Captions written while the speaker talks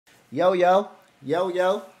Yo, yo, yo,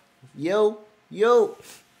 yo, yo, yo.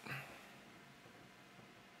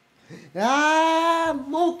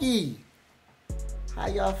 Mookie. How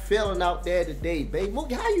y'all feeling out there today, baby?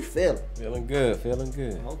 Mookie, how you feeling? Feeling good, feeling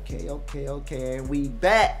good. Okay. And we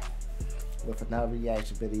back with another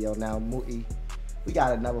reaction video. Now, Mookie, we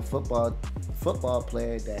got another football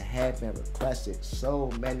player that had been requested so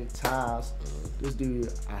many times. This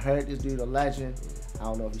dude, I heard this dude a legend. I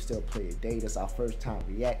don't know if he still play today. This our first time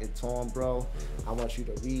reacting to him, bro. I want you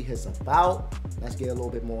to read his about. Let's get a little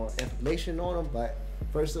bit more information on him. But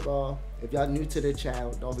first of all, if y'all new to the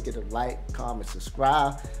channel, don't forget to like, comment,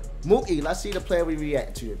 subscribe. Mookie, let's see the player we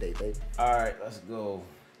reacting to today, baby. All right, let's go.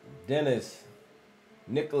 Dennis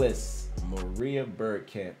Nicholas Maria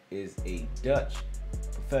Bergkamp is a Dutch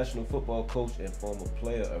professional football coach and former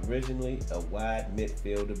player. Originally a wide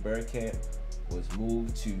midfielder, Bergkamp was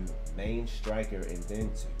moved to main striker and then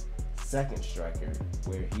to second striker,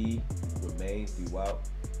 where he remained throughout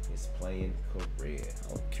his playing career.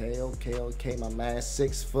 Okay, my man,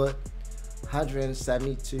 6 foot,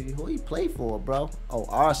 172. Who he play for, bro? Oh,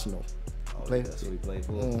 Arsenal. That's who he played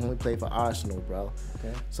for? He played for Arsenal, bro.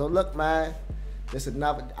 Okay. So look, man, this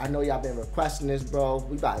another. I know y'all been requesting this, bro.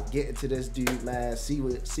 We about to get into this dude, man. See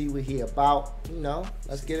what he about. You know,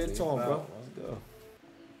 let's get into him, bro. Let's go.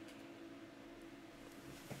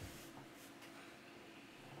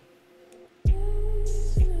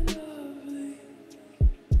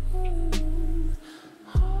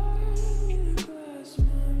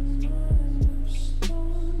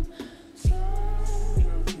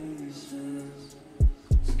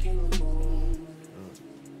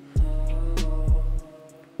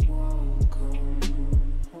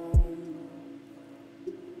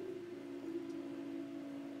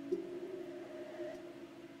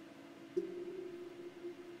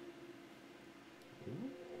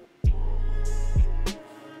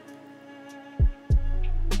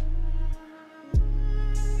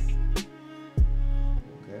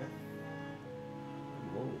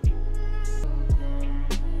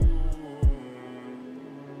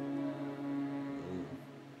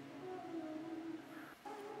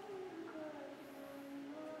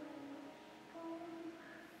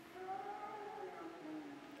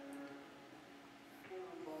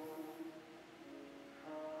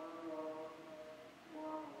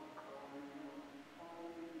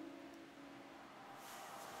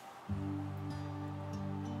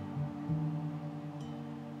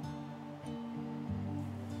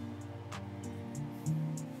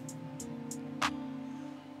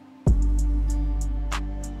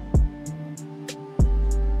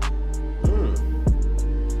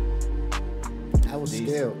 Was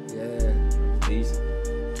skilled, yeah. Decent.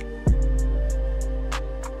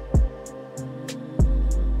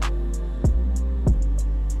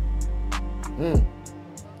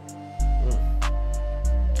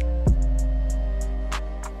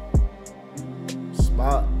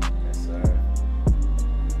 Spot. Yes, sir.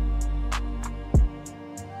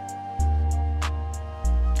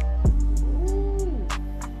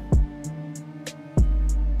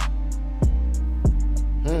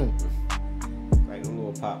 Like a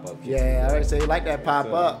little pop up. Yeah, I already say you like that pop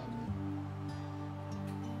up.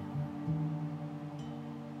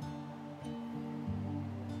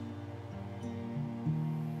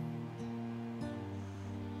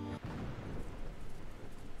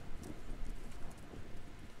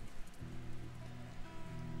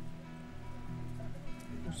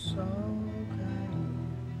 So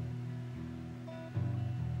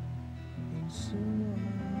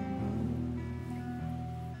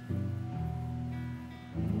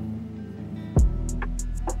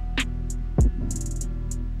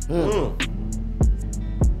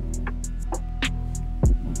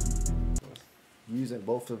Using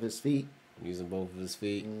both of his feet. Using both of his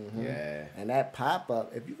feet. Yeah. And that pop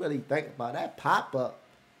up, if you really think about that pop up,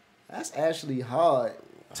 that's actually hard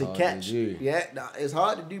to catch. Yeah, no, it's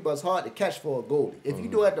hard to do, but it's hard to catch for a goalie. If you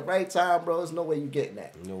do it at the right time, bro, there's no way you getting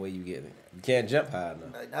that. No way you getting it. You can't jump high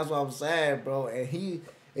enough. That's what I'm saying, bro. And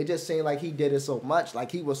it just seemed like he did it so much,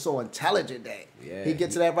 like he was so intelligent that he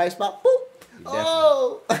get to that right spot, boop.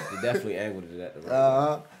 He definitely angled it at the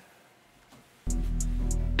right way.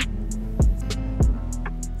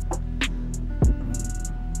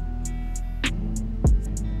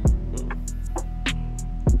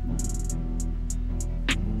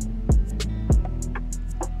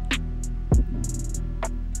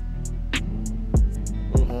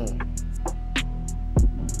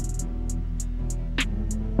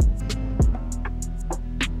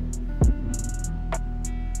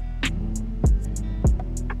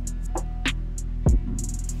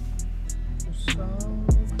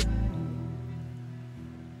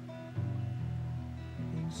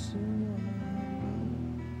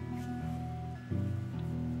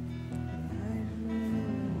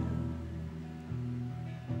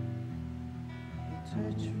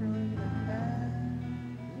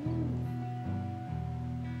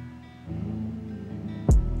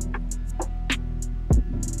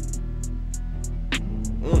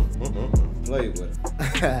 slick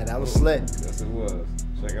with him. That was slick. Yes, it was.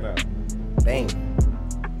 Check it out. Bang.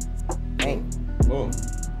 Bang. Boom.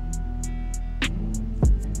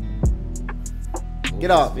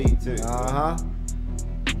 Get off. Feet too. Uh-huh.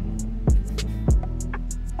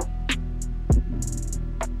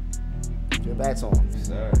 Get back to him. Yes,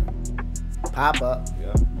 sir. Pop up.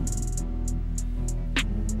 Yep.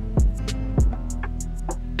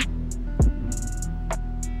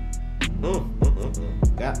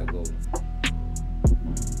 Got to go.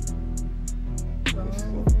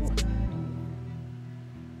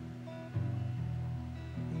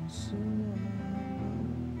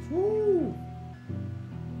 Woo.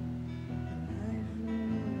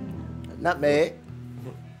 Nutmeg.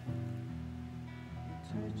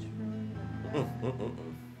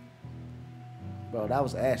 Bro, that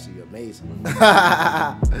was actually amazing.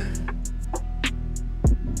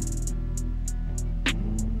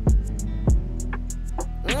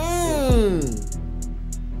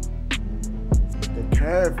 The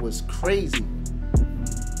curve was crazy.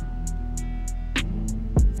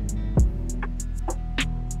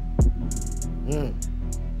 Woo.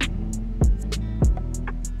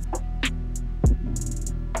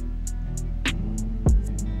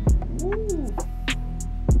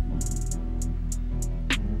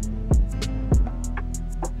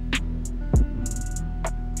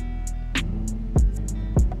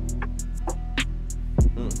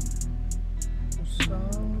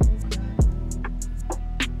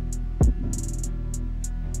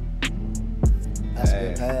 That's a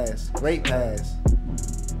good pass. Great pass.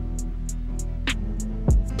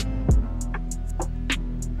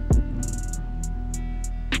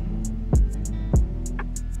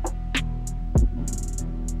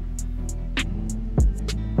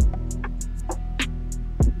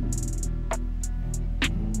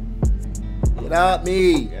 Get off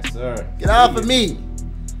me. Yes, sir. Get off of me.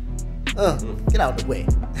 Get out the way.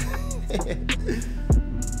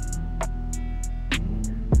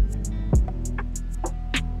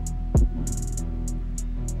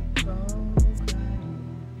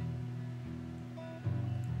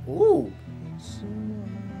 Ooh.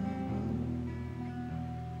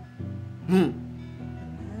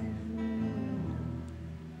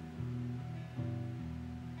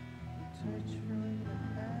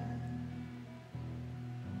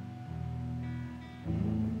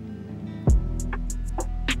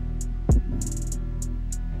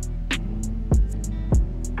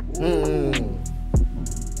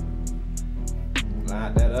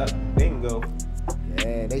 Line that up. Bingo.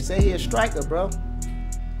 Yeah, they say he a striker, bro.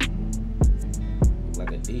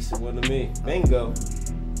 Like a decent one to me. Bingo.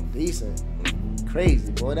 Decent.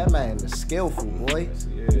 Crazy, boy. That man is skillful, boy. Yes,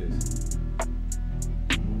 he is.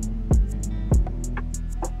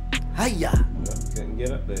 Hiya. Yep, couldn't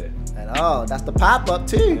get up there. At all. That's the pop up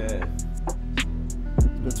too. Yeah.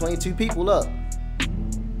 Between two people up.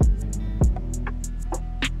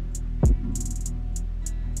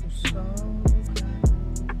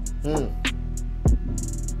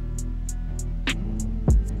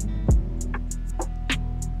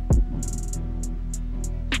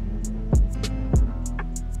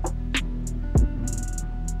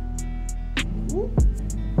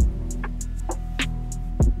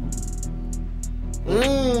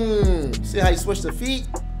 See how you switch the feet?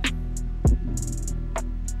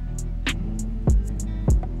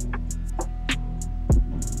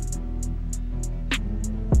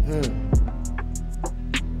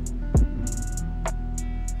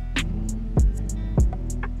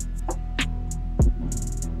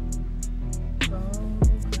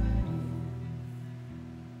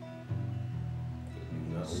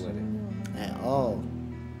 Not with it. At all.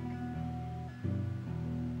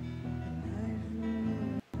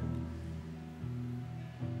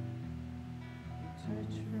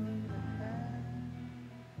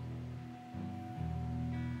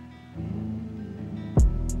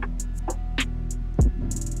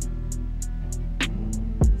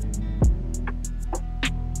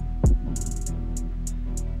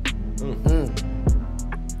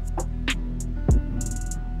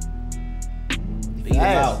 Beat him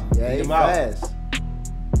out. Yeah, Beat he him out. fast.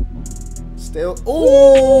 Still.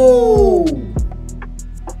 Ooh!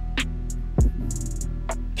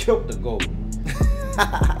 Killed the goal.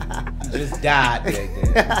 He just died right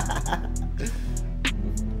there.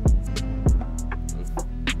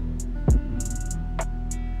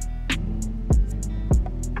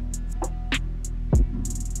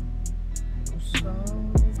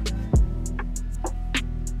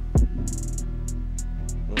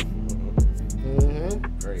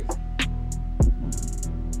 Great.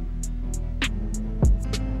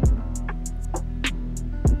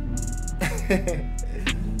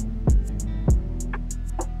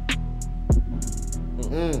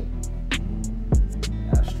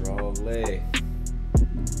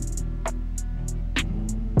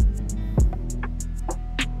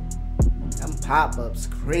 pop-ups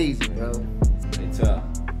crazy, bro. They tough.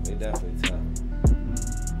 They definitely tough.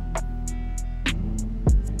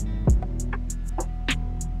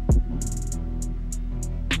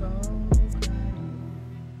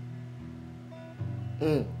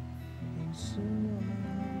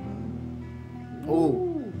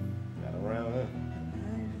 Ooh. Got around him.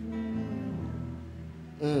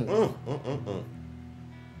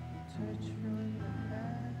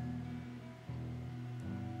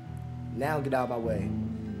 Now get out of my way.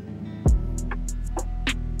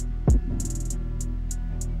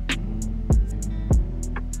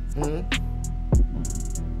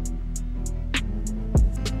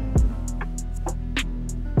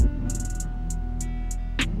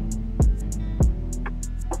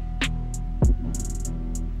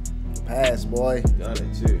 Pass, boy. Got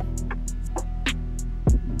it too.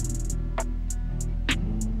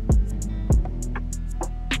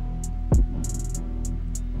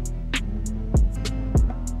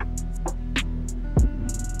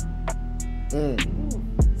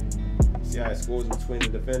 See how it scores between the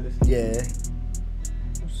defenders? Yeah.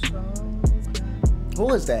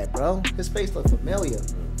 Who is that, bro? His face look familiar.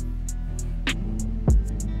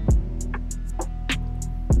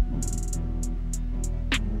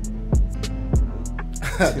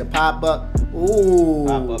 The pop up. Ooh.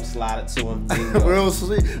 Pop up, slide it to him.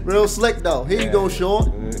 real slick though. Here you go,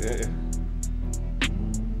 short.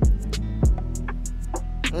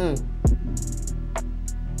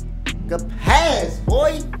 Good pass,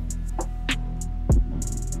 boy.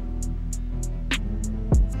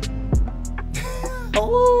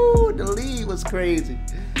 Oh, the lead was crazy.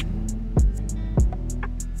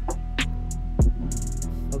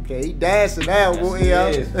 Okay, he dancing now, boy.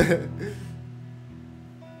 Yes,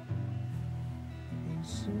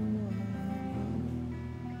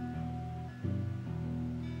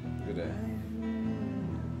 Look at that.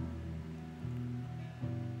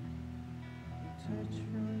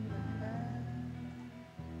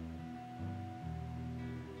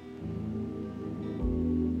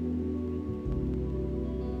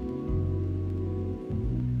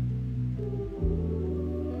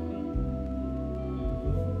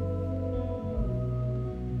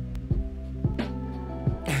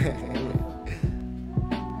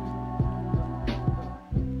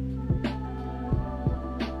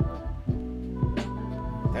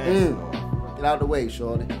 Get out of the way,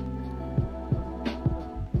 shorty.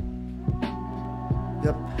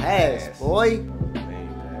 Good pass, boy.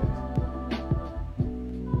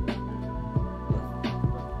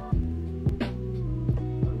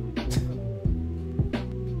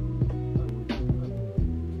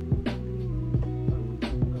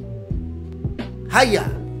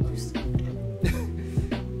 Hiya.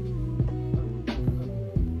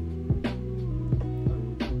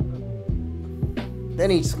 Then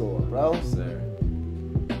he scored, bro. Yes, sir.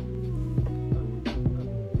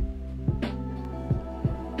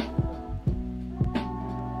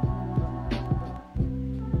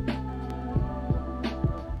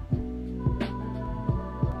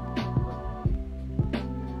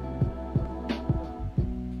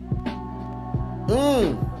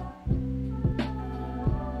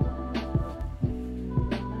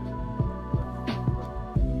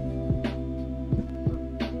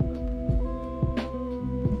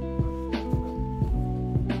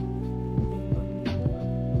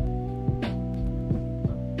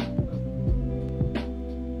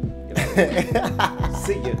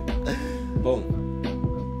 See ya. Boom.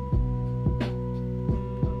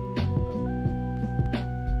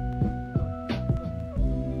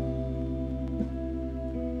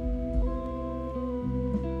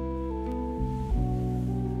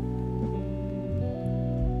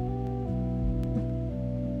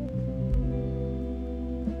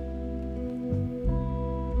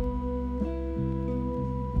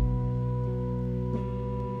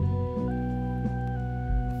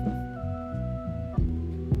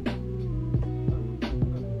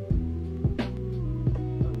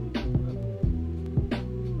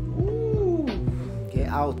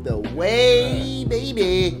 Out the way,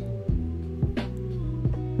 baby.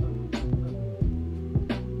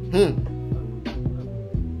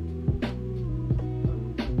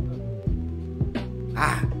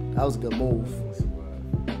 That was a good move.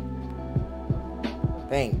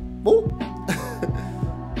 Bang. Boop.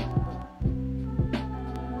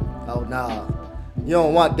 Oh, nah. You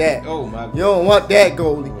don't want that. Oh, my God. You don't want that,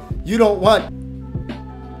 goalie. You don't want.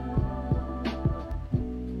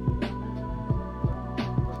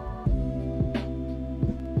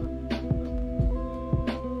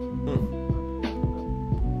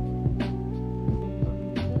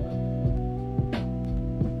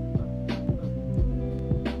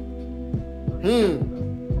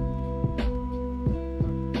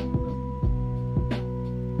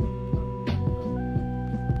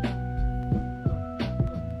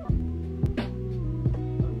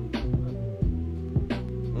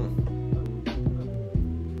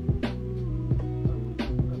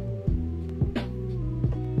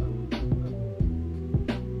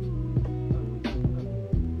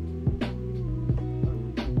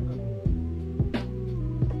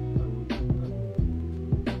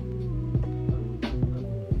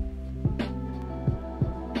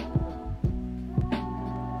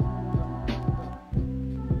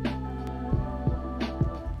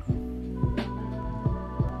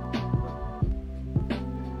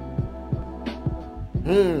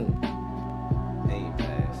 Ain't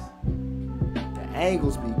pass. The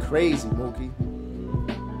angles be crazy, Mookie.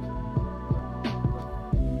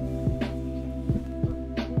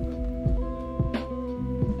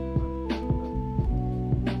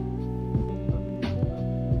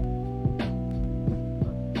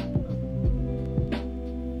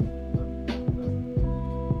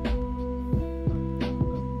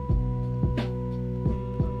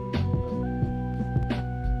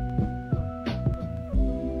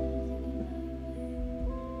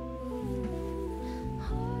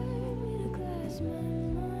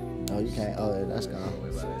 Oh, you can't. Oh, yeah, that's gone. Don't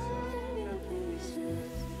worry about that stuff.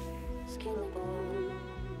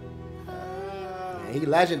 He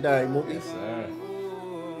legendary, Mookie. Yes, sir.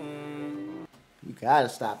 You gotta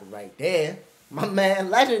stop it right there. My man,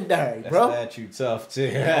 legendary, bro. That statue tough too.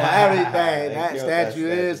 Everything. That statue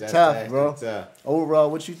is tough, bro. Tough. Overall,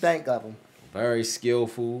 what you think of him? Very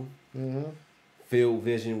skillful. Mm-hmm. Field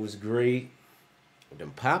vision was great.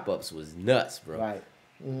 Them pop-ups was nuts, bro. Right.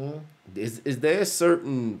 Mm-hmm. Is there a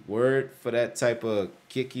certain word for that type of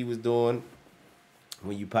kick he was doing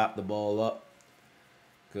when you pop the ball up?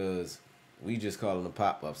 Because we just call them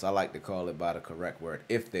pop-ups. I like to call it by the correct word,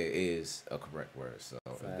 if there is a correct word. So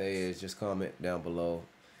if there is, just comment down below.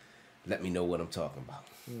 Let me know what I'm talking about.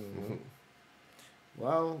 Mm-hmm.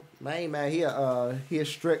 Well, man, he's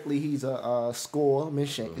a score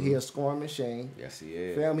machine. Mm-hmm. He a scoring machine. Yes, he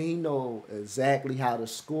is. Feel me? He know exactly how to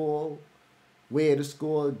score, where to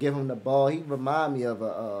score, give him the ball. He remind me of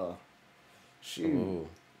a shoot. Ooh.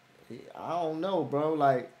 I don't know, bro.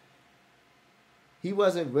 Like, he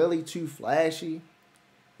wasn't really too flashy.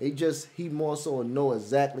 He more so know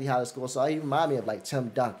exactly how to score. So he remind me of like Tim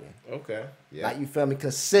Duncan. Okay. Yeah. Like, you feel me?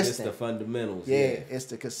 Consistent. It's the fundamentals. Yeah, Yeah. it's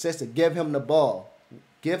the consistent. Give him the ball.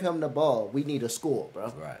 Give him the ball. We need a score,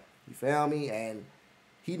 bro. Right. You feel me? And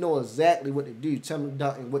he know exactly what to do. Tim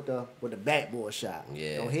Duncan with the backboard shot.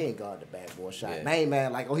 Yeah. No, he ain't got the backboard shot. Yeah.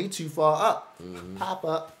 Man, like, oh, he too far up. Mm-hmm. Pop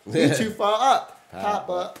up. He too far up. Pop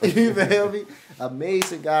up. You feel me?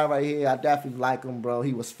 Amazing guy right here. I definitely like him, bro.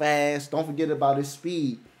 He was fast. Don't forget about his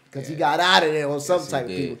speed. Because he got out of there on some type of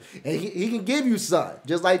people. And he can give you something.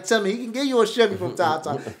 Just like Timmy, he can give you a shimmy from time to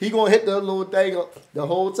time. He going to hit the little thing the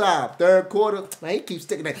whole time. Third quarter, man, he keeps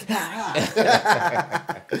sticking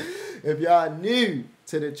that. If y'all new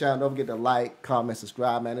to the channel, don't forget to like, comment,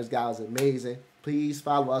 subscribe, man. This guy is amazing. Please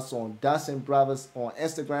follow us on DUNSON Brothers on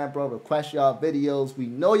Instagram, bro. Request y'all videos. We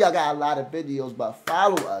know y'all got a lot of videos, but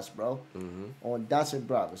follow us, bro, on DUNSON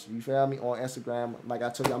Brothers. You feel me? On Instagram, like I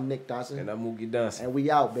told you, I'm Nick Dunson. And I'm Mookie Dunson. And we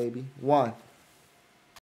out, baby. One.